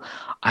wonderful.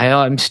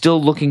 I'm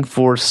still looking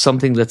for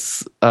something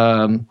that's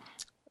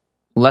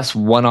less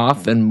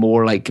one-off and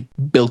more like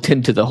built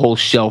into the whole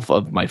shelf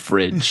of my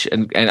fridge.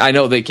 And I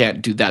know they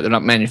can't do that. They're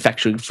not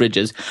manufacturing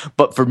fridges.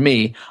 But for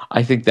me,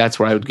 I think that's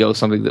where I would go,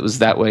 something that was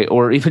that way.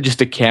 Or even just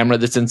a camera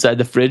that's inside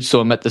the fridge. So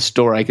I'm at the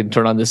store, I can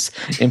turn on this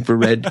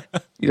infrared,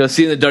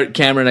 see in the dark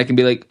camera, and I can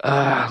be like,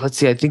 let's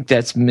see, I think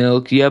that's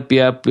milk. Yep,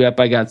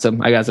 I got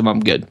some. I'm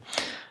good.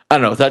 I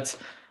don't know.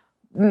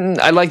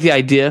 I like the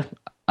idea.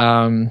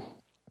 I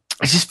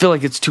just feel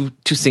like it's too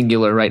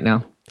singular right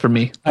now for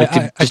me.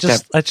 I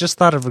just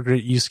thought of a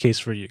great use case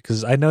for you,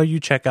 because I know you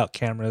check out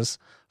cameras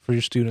for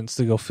your students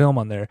to go film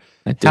on there.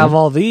 Have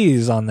all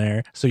these on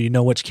there so you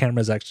know which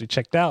camera is actually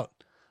checked out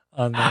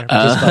on there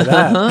just by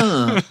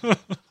that.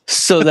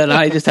 So that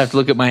I just have to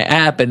look at my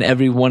app, and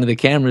every one of the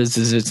cameras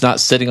it's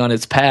not sitting on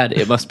its pad.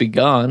 It must be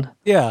gone.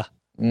 Yeah.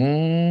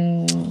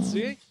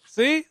 See?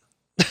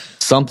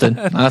 Something.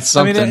 That's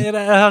something. I mean, it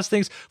has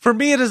things. For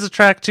me, it is a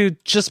track too,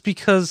 just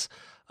because,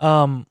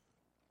 I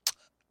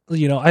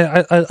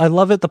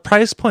love it. The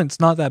price point's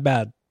not that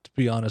bad, to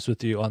be honest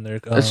with you, on there.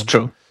 That's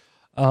true.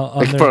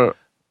 For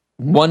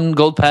 1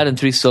 gold pad and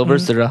 3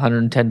 silvers, they're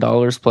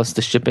 $110 plus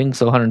the shipping,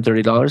 so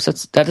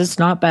 $130. That is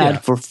not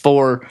bad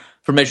for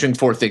measuring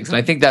 4 things. And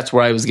I think that's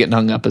where I was getting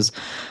hung up, is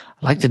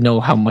I like to know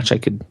how much I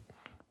could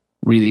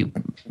really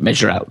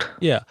measure out.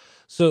 Yeah.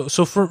 So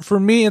for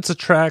me, it's a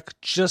track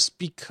just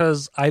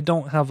because I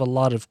don't have a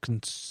lot of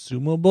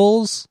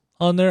consumables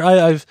on there.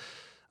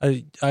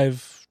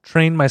 I've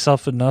trained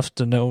myself enough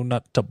to know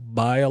not to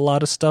buy a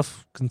lot of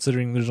stuff,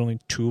 considering there's only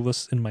 2 of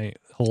us in my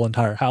whole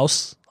entire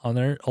house on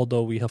there,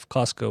 although we have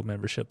Costco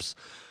memberships.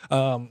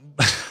 And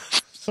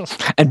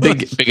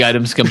big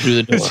items come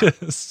through the door.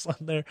 Yes, on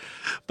there.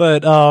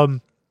 But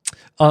on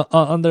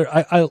there,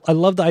 I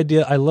love the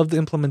idea. I love the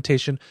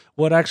implementation.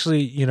 What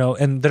actually,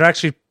 and they're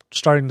actually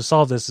starting to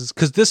solve this is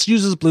because this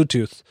uses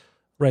Bluetooth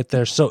right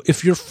there. So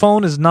if your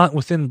phone is not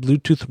within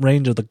Bluetooth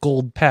range of the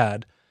gold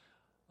pad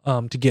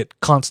to get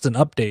constant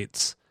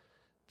updates,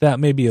 that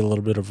may be a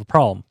little bit of a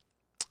problem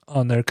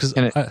on there.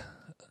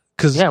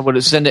 Would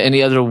it send it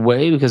any other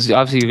way? Because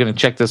obviously you're going to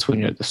check this when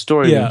you're at the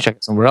store. You're going to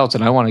check somewhere else,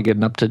 and I want to get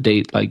an up to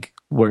date like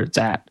where it's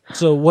at.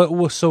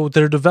 So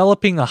they're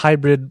developing a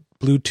hybrid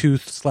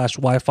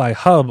Bluetooth/Wi-Fi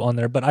hub on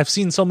there, but I've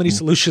seen so many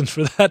solutions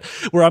for that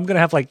where I'm going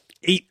to have like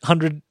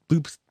 800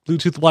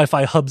 Bluetooth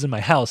Wi-Fi hubs in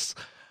my house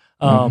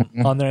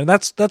on there. And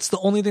that's the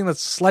only thing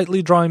that's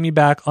slightly drawing me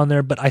back on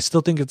there, but I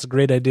still think it's a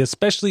great idea,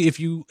 especially if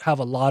you have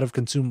a lot of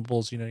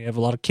consumables. You have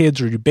a lot of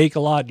kids, or you bake a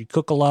lot, you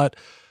cook a lot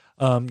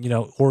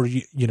or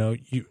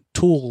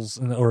tools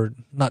or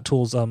not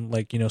tools,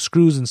 like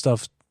screws and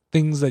stuff,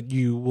 things that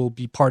you will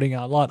be parting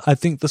out a lot. I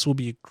think this will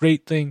be a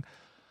great thing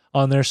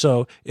on there.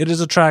 So it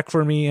is a track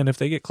for me, and if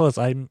they get close,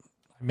 I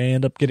may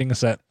end up getting a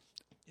set,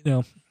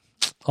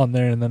 on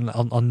there, and then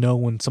I'll know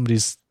when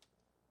somebody's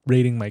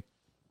rating my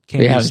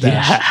candy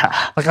stash.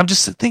 Yeah. Like, I'm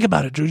just think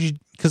about it, Drew,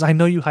 because I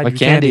know you hide My your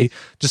candy.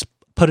 Just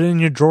put it in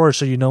your drawer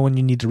so you know when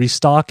you need to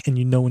restock, and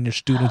when your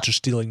students are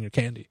stealing your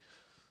candy.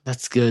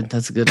 That's good.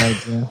 That's a good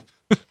idea.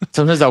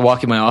 Sometimes I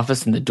walk in my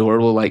office and the door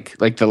will it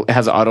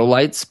has auto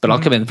lights, but I'll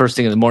come in the first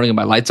thing in the morning and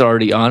my lights are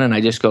already on, and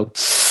I just go,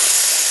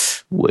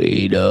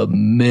 wait a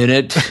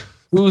minute,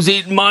 who's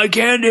eating my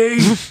candy?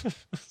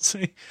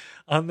 See,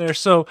 on there.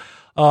 So,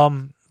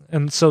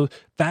 and so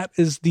that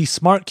is the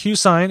Smart Q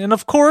sign. And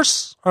of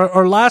course,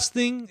 our last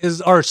thing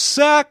is our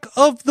sack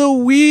of the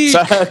week.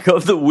 Sack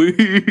of the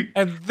week.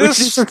 And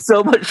this is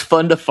so much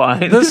fun to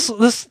find.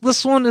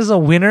 This one is a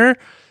winner,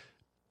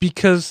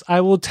 because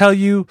I will tell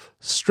you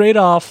straight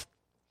off,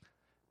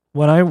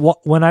 when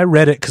I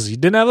read it, because he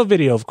didn't have a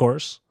video, of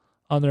course,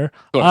 on there,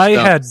 I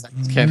had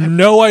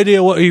no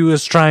idea what he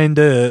was trying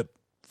to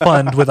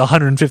fund with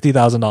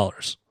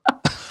 $150,000.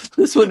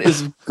 This one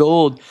is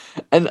gold,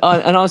 and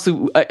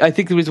honestly, I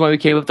think the reason why we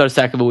came up with our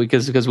sack of a week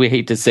is because we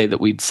hate to say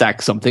that we'd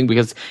sack something,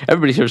 because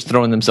everybody here is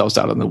throwing themselves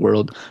out on the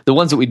world. The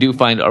ones that we do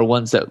find are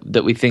ones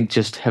that we think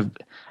just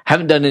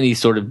haven't done any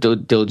sort of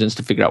diligence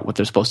to figure out what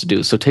they're supposed to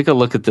do. So take a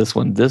look at this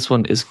one. This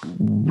one is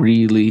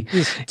really.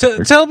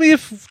 Tell me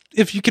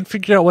if you can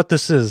figure out what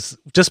this is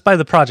just by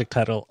the project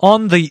title.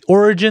 On the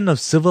Origin of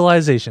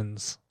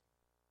Civilizations.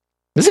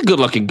 This is a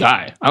good-looking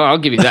guy. I'll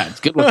give you that. It's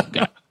a good-looking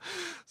guy.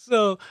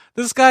 So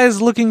this guy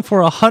is looking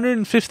for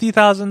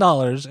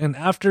 $150,000, and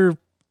after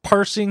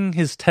parsing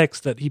his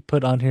text that he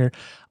put on here,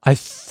 I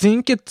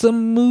think it's a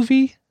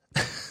movie.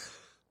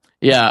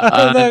 Yeah,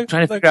 I'm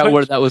trying to figure out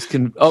where that was.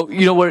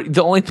 Where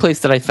the only place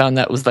that I found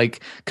that was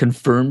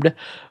confirmed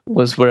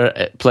was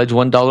where pledge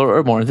 $1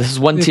 or more. This is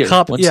one tier.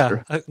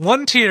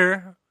 One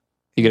tier.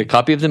 You get a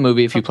copy of the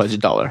movie if you pledge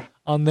 $1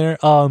 on there.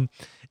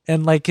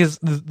 And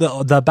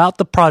the about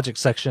the project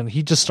section,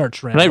 he just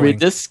starts rambling. Can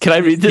I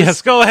read this?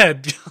 Yes, go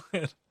ahead.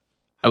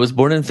 I was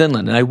born in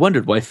Finland, and I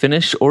wondered why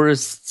Finnish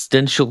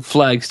Oristential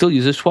flag still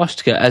uses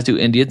swastika, as do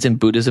Indians in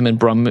Buddhism and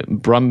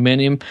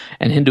Brahmanism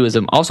and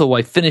Hinduism. Also,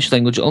 why Finnish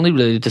language only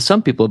related to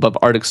some people above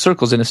Arctic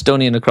circles in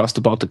Estonia and across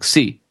the Baltic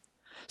Sea.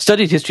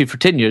 Studied history for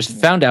 10 years,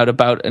 found out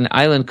about an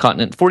island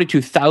continent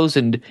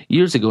 42,000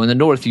 years ago in the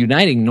north,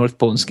 uniting North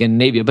Pole and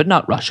Scandinavia, but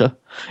not Russia.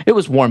 It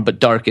was warm but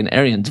dark, and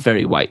Aryans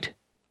very white.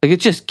 It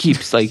just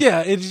keeps it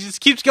just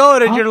keeps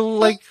going, and you're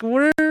like,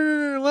 where?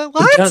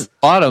 What? The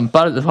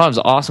bottom's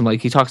awesome.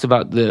 He talks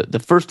about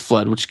the first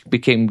flood, which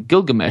became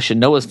Gilgamesh, and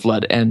Noah's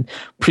flood, and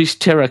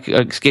priest Terah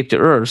escaped to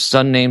Ur,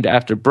 son named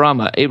after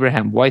Brahma,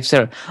 Abraham, wife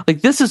Sarah.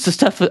 This is the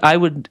stuff that I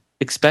would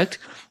expect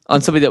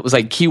on somebody that was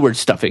keyword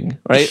stuffing,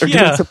 right? Or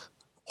doing some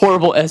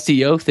horrible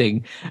SEO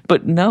thing.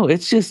 But no,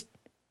 it just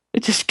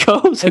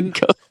goes and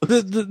goes.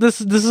 This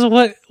is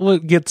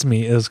what gets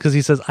me, is because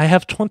he says, I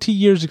have 20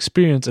 years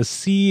experience as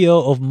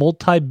CEO of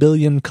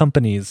multi-billion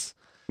companies.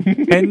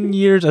 10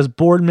 years as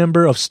board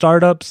member of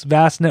startups,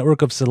 vast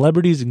network of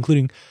celebrities,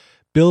 including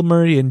Bill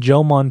Murray and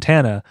Joe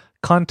Montana,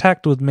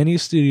 contact with many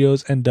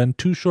studios, and done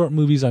 2 short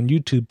movies on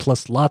YouTube,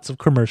 plus lots of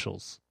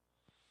commercials.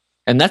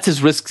 And that's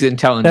his risks and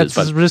challenges.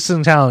 That's his risks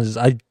and challenges.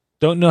 I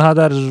don't know how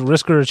that is a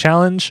risk or a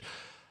challenge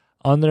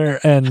on there.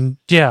 And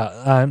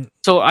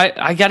so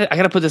I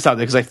gotta put this out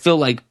there, because I feel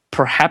like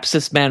perhaps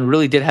this man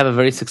really did have a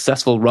very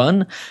successful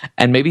run,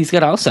 and maybe he's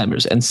got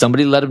Alzheimer's, and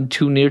somebody led him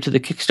too near to the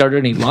Kickstarter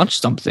and he launched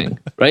something,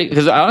 right?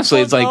 Because honestly,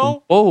 it's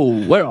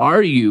whoa, where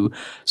are you?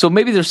 So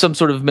maybe there's some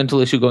sort of mental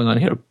issue going on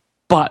here.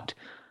 But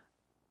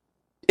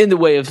in the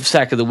way of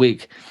Sack of the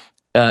Week,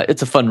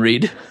 it's a fun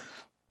read.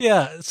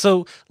 Yeah,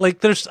 so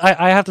there's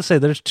I have to say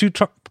there's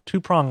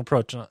two-prong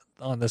approach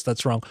on this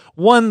that's wrong.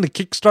 One, the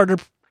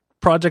Kickstarter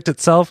project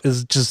itself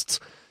is just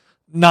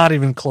not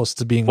even close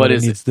to being what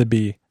it needs to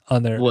be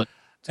on there. What?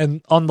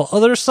 And on the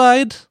other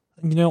side,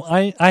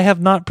 I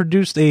have not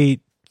produced a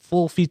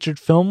full featured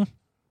film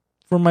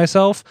for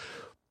myself,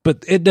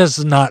 but it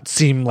does not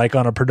seem like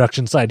on a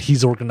production side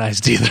he's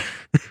organized either.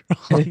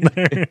 On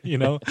there,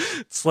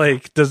 it's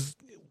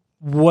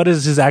what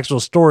is his actual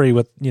story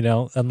with,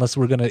 unless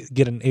we're going to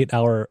get an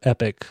 8-hour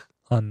epic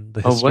on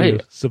the history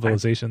of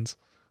civilizations.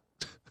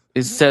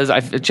 It says,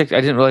 I checked,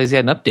 I didn't realize he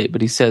had an update,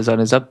 but he says on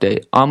his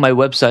update, on my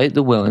website,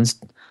 The Willens,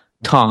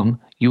 Tom,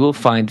 you will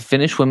find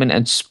Finnish women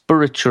and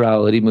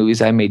spirituality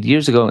movies I made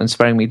years ago,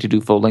 inspiring me to do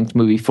full-length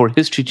movie for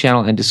History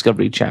Channel and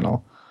Discovery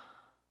Channel.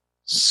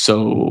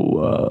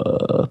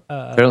 So,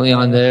 apparently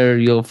on there,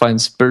 you'll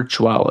find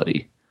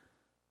spirituality.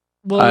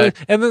 Well,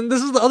 and then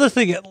this is the other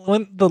thing.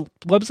 When the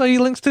website he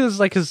links to is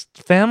his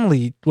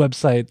family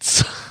website.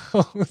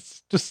 So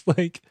it's just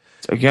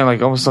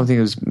again, almost something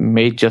that was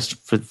made just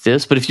for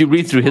this. But if you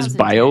read through his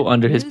bio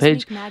under his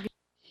page,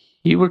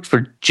 he worked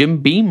for Jim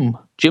Beam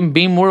Jim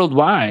Beam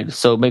Worldwide.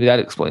 So maybe that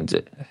explains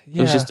it.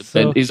 It was just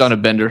he's on a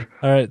bender.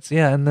 All right,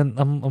 and then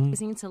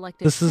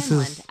this is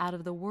his out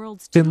of the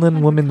world's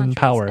Finland Women in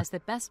Power as the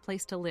best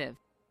place to live.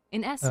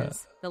 In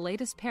essence, the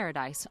latest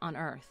paradise on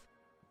Earth.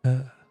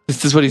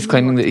 This is what he's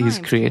claiming that he's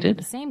created?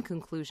 The same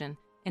conclusion.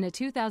 In a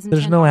 2010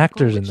 There's no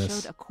actors in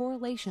this. showed a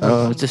correlation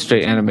it's a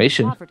straight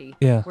animation.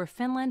 Where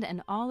Finland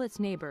and all its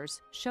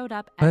neighbors showed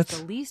up as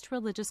the least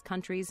religious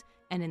countries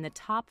and in the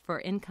top for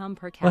income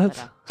per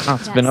capita.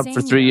 It's been up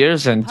for 3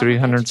 years and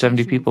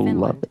 370 people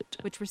love it.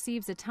 Which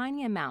receives a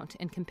tiny amount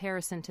in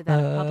comparison to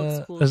that of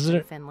public schools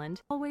in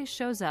Finland, always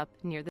shows up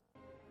near the...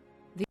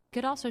 It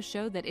could also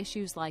show that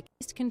issues like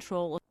east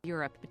control of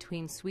Europe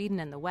between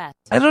Sweden and the West...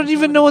 I don't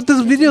even know what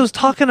this video is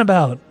talking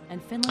about.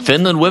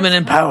 Finland Women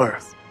in Power.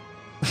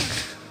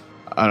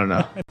 I don't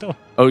know.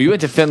 Oh, you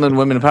went to Finland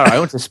Women in Power. I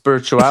went to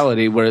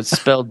Spirituality, where it's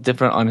spelled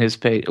different on his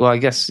page. Well, I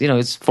guess,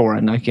 it's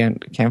foreign. I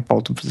can't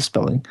fault him for the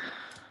spelling.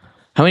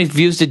 How many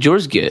views did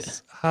yours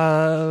get?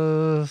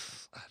 I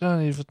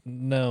don't even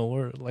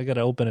know. I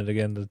gotta open it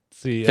again to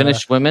see.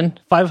 Finnish women?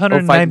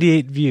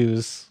 598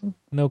 views,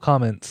 no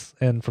comments,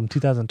 and from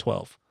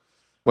 2012.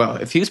 Well,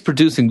 if he's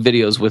producing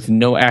videos with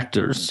no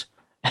actors,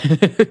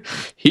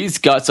 he's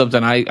got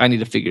something. I need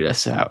to figure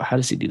this out. How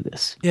does he do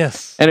this?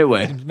 Yes.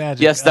 Anyway,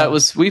 yes, that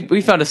was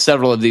we found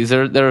several of these.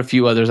 There are a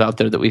few others out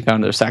there that we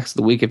found. Their Sacks of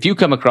the Week. If you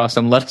come across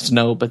them, let us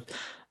know. But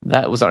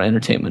that was our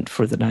entertainment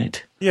for the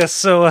night. Yes.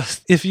 So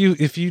if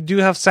you do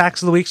have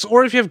Sacks of the Weeks,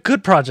 or if you have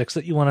good projects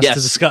that you want us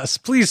to discuss,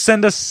 please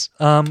send us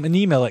an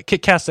email at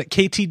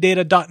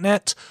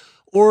kitcast@ktdata.net.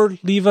 Or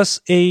leave us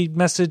a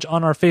message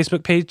on our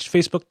Facebook page,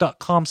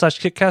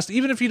 facebook.com/kitcast.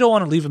 Even if you don't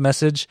want to leave a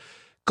message,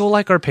 go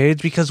like our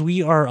page, because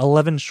we are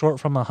 11 short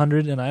from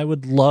 100, and I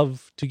would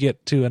love to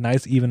get to a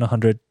nice even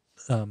 100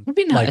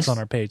 likes on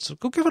our page. So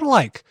go give it a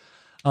like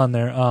on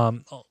there.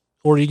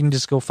 Or you can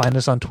just go find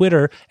us on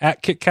Twitter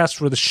at KitCast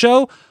for the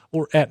show,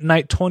 or at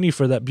Night20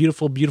 for that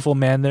beautiful, beautiful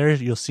man there.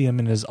 You'll see him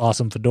in his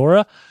awesome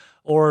fedora.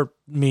 Or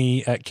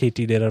me at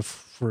KTData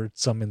for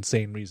some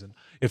insane reason,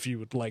 if you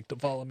would like to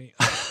follow me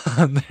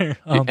on there.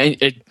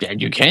 And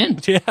you can.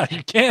 Yeah,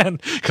 you can,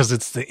 because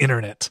it's the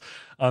internet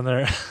on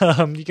there.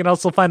 You can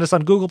also find us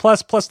on Google+,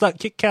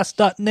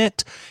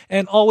 plus.kitcast.net.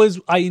 And always,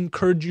 I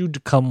encourage you to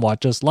come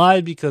watch us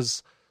live,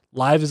 because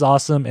live is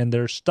awesome, and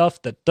there's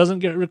stuff that doesn't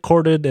get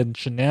recorded, and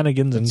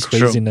shenanigans and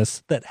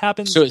craziness that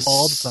happens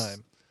all the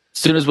time. As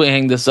soon as we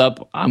hang this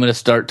up, I'm going to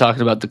start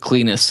talking about the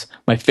cleanest,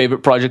 my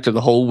favorite project of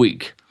the whole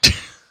week.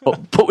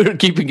 But we were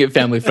keeping it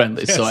family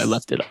friendly, so I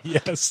left it up.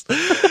 Yes,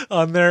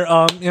 on there.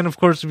 And of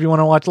course, if you want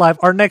to watch live,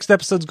 our next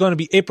episode is going to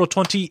be April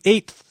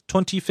 28th,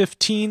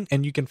 2015,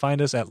 and you can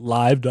find us at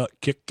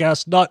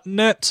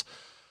live.kitcast.net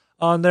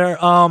on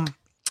there. I'm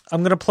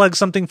going to plug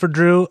something for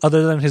Drew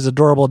other than his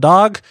adorable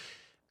dog.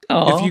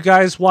 Aww. If you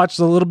guys watch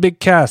the Little Big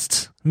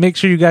Cast, make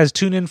sure you guys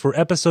tune in for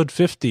episode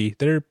 50.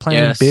 They're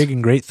planning big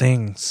and great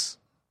things.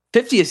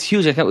 50 is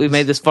huge. I can't believe we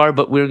made this far,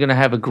 but we're going to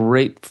have a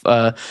great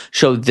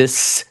show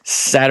this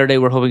Saturday.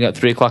 We're hoping at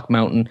 3 o'clock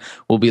Mountain.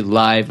 We'll be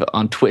live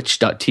on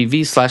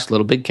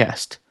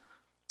twitch.tv/littlebigcast.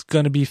 It's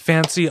going to be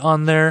fancy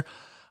on there.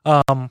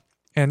 To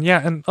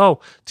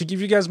give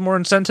you guys more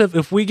incentive,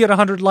 if we get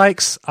 100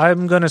 likes,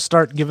 I'm going to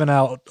start giving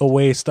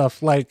away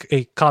stuff like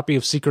a copy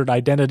of Secret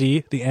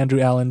Identity, the Andrew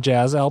Allen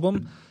Jazz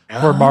album,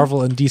 for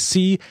Marvel and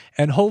DC.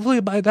 And hopefully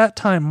by that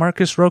time,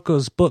 Marcus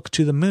Rocco's book,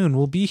 To the Moon,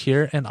 will be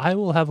here, and I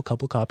will have a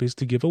couple copies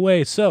to give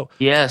away. So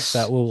yes,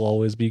 that will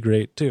always be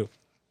great too.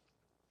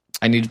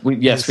 We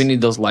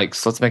need those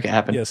likes. Let's make it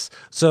happen. Yes.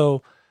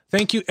 So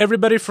thank you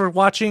everybody for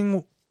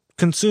watching,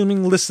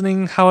 consuming,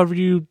 listening, however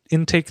you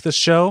intake the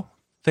show.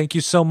 Thank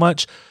you so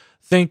much.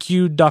 Thank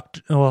you,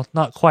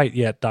 not quite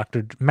yet,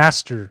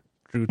 Master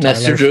Drew Tyler.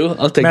 Master Drew?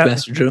 I'll take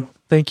Master Drew.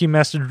 Thank you,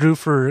 Master Drew,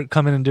 for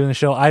coming and doing the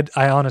show.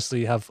 I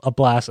honestly have a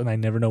blast, and I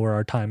never know where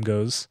our time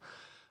goes.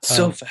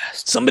 So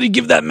fast. Somebody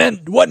give that man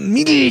 $1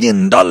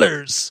 million.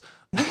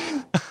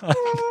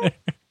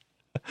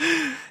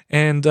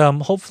 And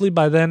hopefully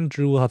by then,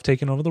 Drew will have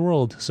taken over the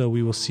world. So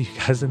we will see you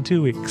guys in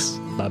 2 weeks.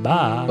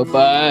 Bye-bye.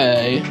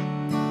 Bye-bye.